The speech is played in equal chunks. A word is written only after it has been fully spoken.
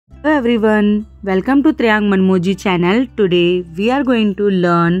Hello everyone, welcome to Triyang Manmoji channel. Today we are going to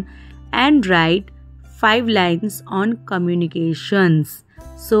learn and write 5 lines on communications.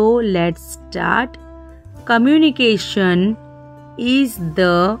 So let's start. Communication is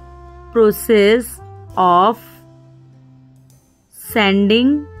the process of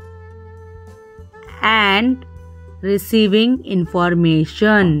sending and receiving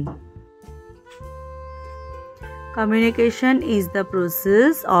information. Communication is the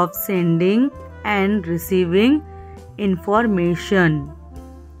process of sending and receiving information.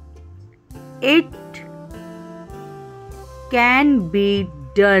 It can be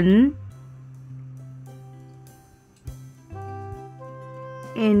done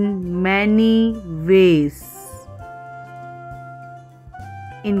in many ways,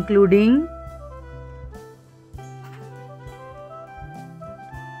 including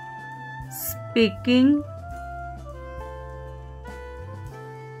speaking,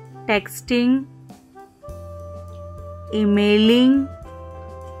 texting, emailing,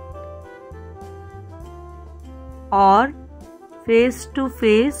 or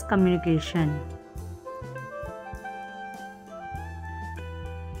face-to-face communication.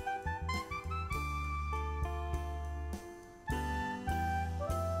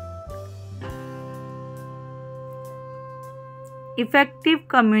 Effective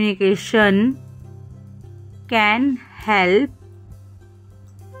communication can help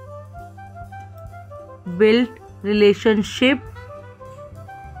build relationship,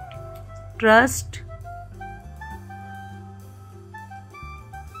 trust,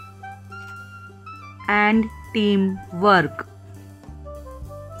 and teamwork.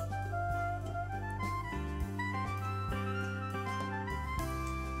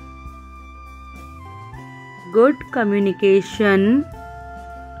 Good communication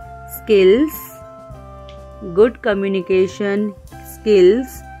skills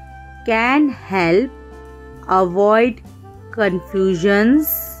can help avoid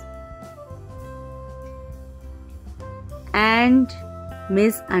confusions and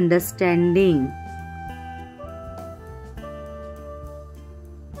misunderstanding.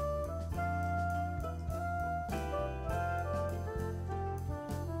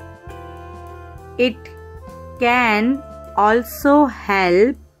 It can also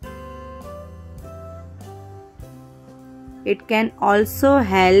help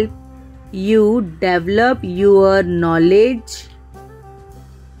you develop your knowledge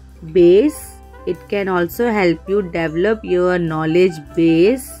base.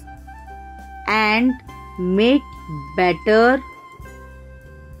 And make better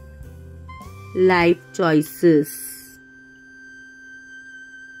life choices.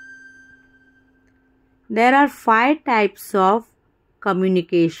 There are 5 types of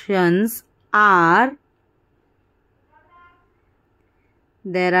communications are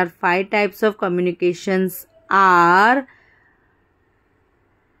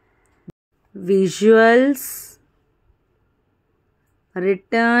visuals,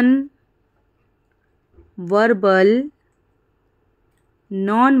 written, verbal,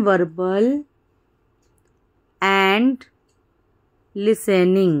 non-verbal, and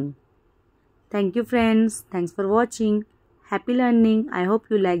listening. Thank you friends. Thanks for watching. Happy learning. I hope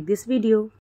you like this video.